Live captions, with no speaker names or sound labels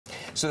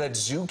So that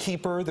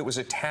zookeeper that was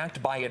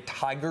attacked by a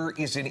tiger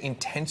is in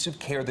intensive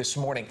care this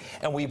morning,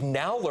 and we've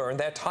now learned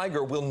that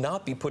tiger will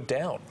not be put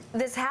down.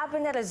 This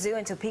happened at a zoo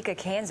in Topeka,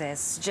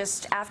 Kansas,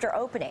 just after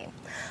opening.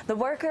 The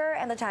worker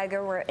and the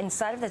tiger were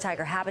inside of the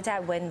tiger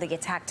habitat when the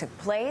attack took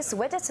place.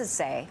 Witnesses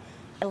say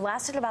it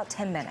lasted about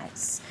 10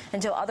 minutes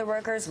until other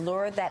workers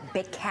lured that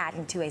big cat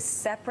into a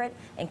separate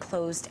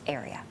enclosed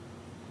area.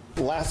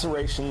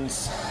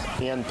 Lacerations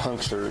and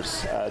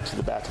punctures to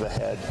the back of the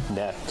head,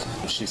 neck.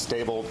 She's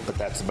stable, but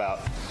that's about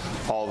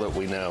all that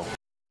we know.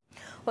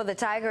 Well, the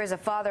tiger is a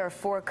father of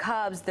 4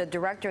 cubs. The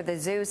director of the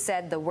zoo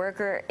said the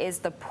worker is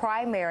the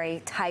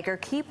primary tiger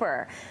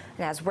keeper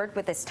and has worked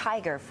with this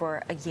tiger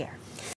for a year.